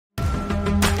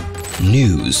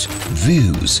News,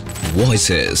 views,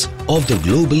 voices of the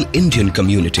global Indian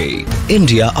community.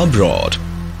 India abroad.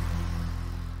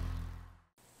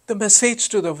 The message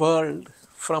to the world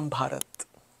from Bharat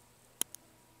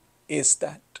is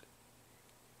that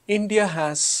India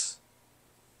has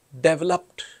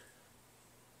developed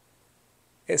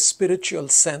a spiritual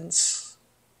sense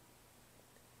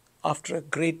after a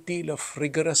great deal of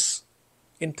rigorous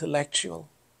intellectual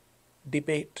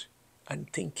debate and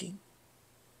thinking.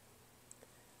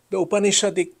 The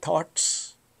Upanishadic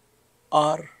thoughts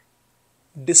are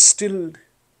distilled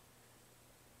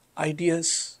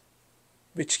ideas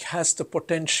which has the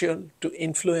potential to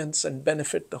influence and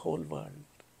benefit the whole world.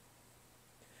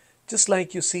 Just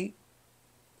like you see,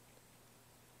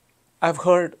 I've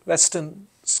heard Western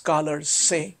scholars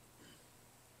say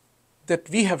that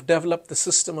we have developed the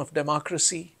system of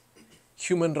democracy,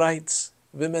 human rights,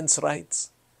 women's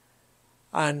rights,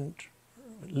 and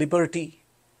liberty,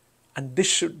 and this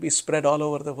should be spread all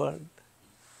over the world.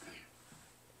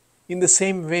 In the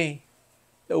same way,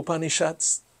 the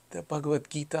Upanishads, the Bhagavad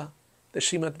Gita, the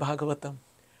Srimad Bhagavatam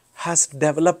has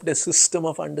developed a system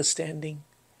of understanding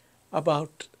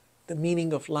about the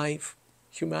meaning of life,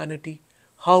 humanity,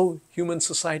 how human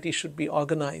society should be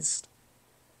organized.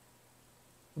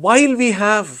 While we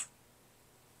have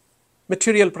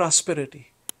material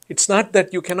prosperity, it's not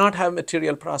that you cannot have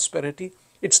material prosperity,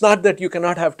 it's not that you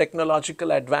cannot have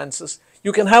technological advances,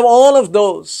 you can have all of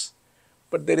those,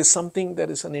 but there is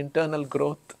an internal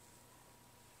growth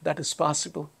that is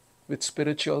possible with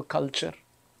spiritual culture,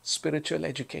 spiritual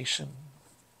education.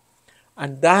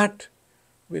 And that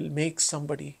will make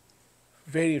somebody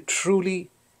very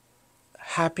truly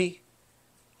happy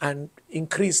and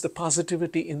increase the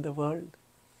positivity in the world.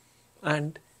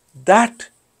 And that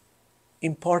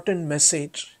important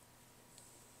message,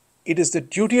 it is the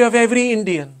duty of every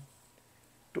Indian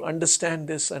to understand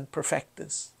this and perfect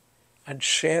this and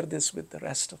share this with the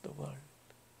rest of the world.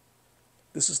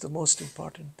 This is the most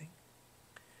important thing.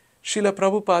 Srila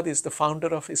Prabhupada is the founder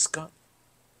of ISKCON.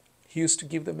 He used to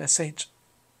give the message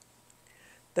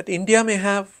that India may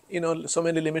have, so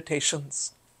many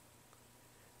limitations.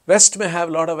 West may have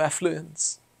a lot of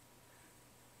affluence,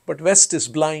 but West is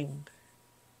blind.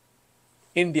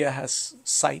 India has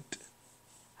sight,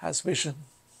 has vision.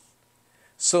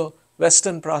 So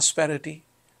Western prosperity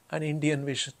and Indian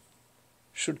vision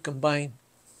should combine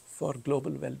for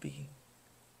global well-being.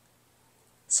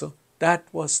 So that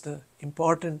was the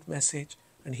important message,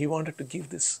 and he wanted to give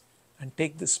this and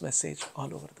take this message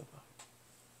all over the world.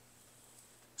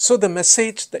 So the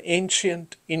message, the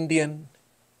ancient Indian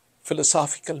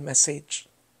philosophical message,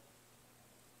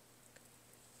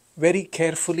 very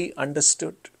carefully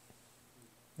understood,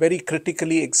 very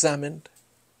critically examined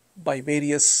by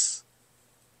various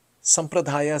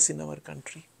sampradayas in our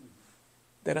country.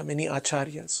 There are many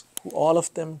acharyas who all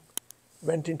of them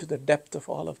went into the depth of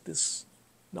all of this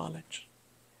knowledge.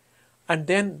 And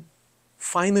then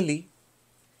finally,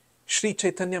 Sri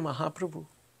Chaitanya Mahaprabhu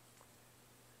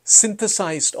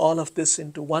synthesized all of this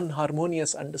into one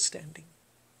harmonious understanding.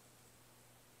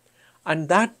 And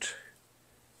that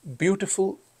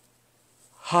beautiful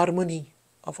harmony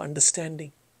of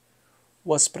understanding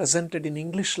was presented in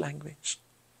English language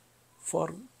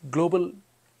for global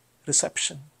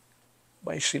reception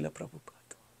by Srila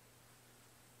Prabhupada.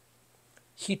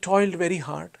 He toiled very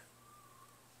hard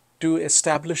to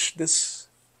establish this,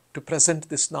 to present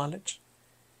this knowledge.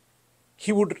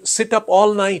 He would sit up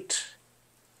all night.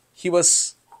 He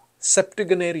was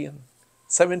septuagenarian,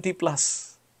 70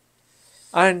 plus.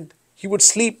 And he would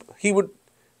sleep, he would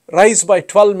rise by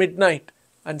 12 midnight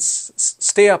and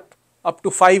stay up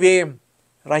to 5 a.m.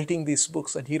 writing these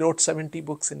books. And he wrote 70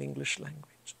 books in English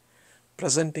language,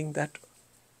 presenting that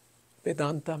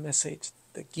Vedanta message,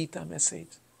 the Gita message,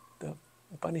 the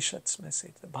Upanishads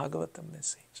message, the Bhagavatam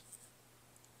message.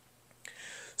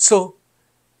 So,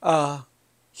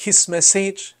 his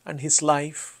message and his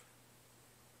life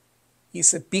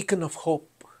is a beacon of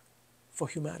hope for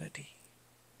humanity.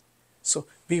 So,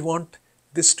 we want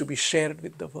this to be shared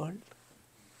with the world.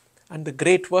 And the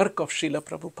great work of Srila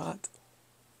Prabhupada,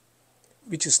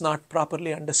 which is not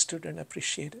properly understood and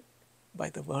appreciated by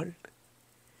the world.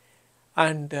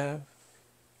 And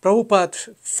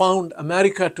Prabhupada found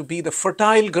America to be the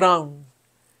fertile ground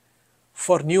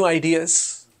for new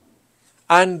ideas,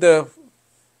 and the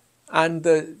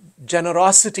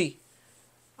generosity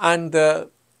and the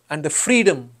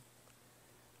freedom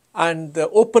and the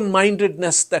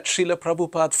open-mindedness that Srila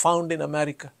Prabhupada found in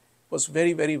America was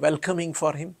very, very welcoming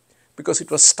for him, because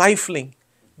it was stifling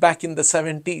back in the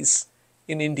 70s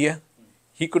in India.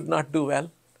 He could not do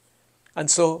well.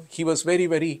 And so he was very,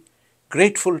 very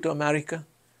grateful to America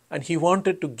And he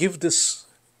wanted to give this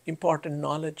important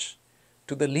knowledge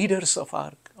to the leaders of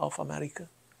America.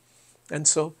 And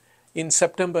so in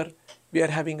September, we are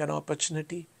having an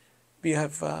opportunity. We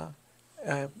have a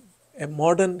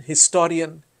modern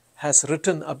historian has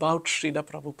written about Srila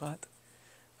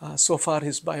Prabhupada. So far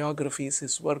his biographies,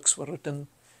 his works were written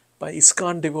by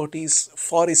ISKCON devotees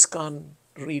for ISKCON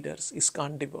readers,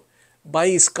 by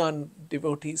ISKCON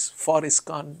devotees for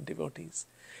ISKCON devotees.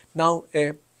 Now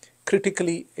a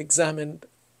critically examined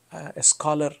a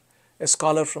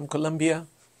scholar from Columbia,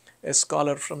 a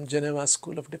scholar from Geneva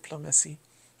School of Diplomacy,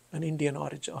 an Indian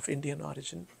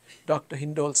origin, Dr.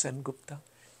 Hindol Sen Gupta.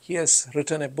 He has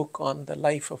written a book on the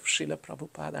life of Srila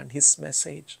Prabhupada and his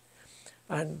message.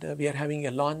 And we are having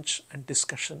a launch and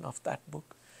discussion of that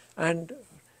book. And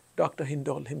Dr.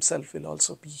 Hindol himself will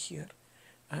also be here.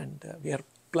 And we are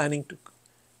planning to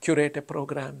curate a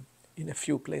program in a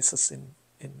few places in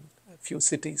a few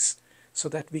cities so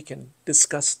that we can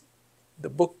discuss the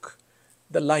book,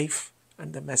 the life,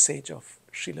 and the message of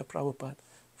Srila Prabhupada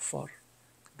for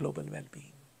global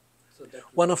well-being. So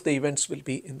one of the events will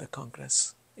be in the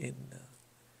Congress in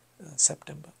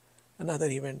September. Another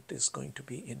event is going to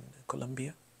be in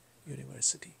Columbia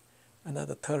University.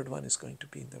 Another third one is going to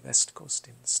be in the West Coast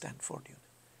in Stanford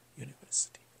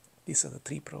University. These are the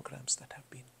 3 programs that have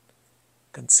been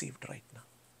conceived right now.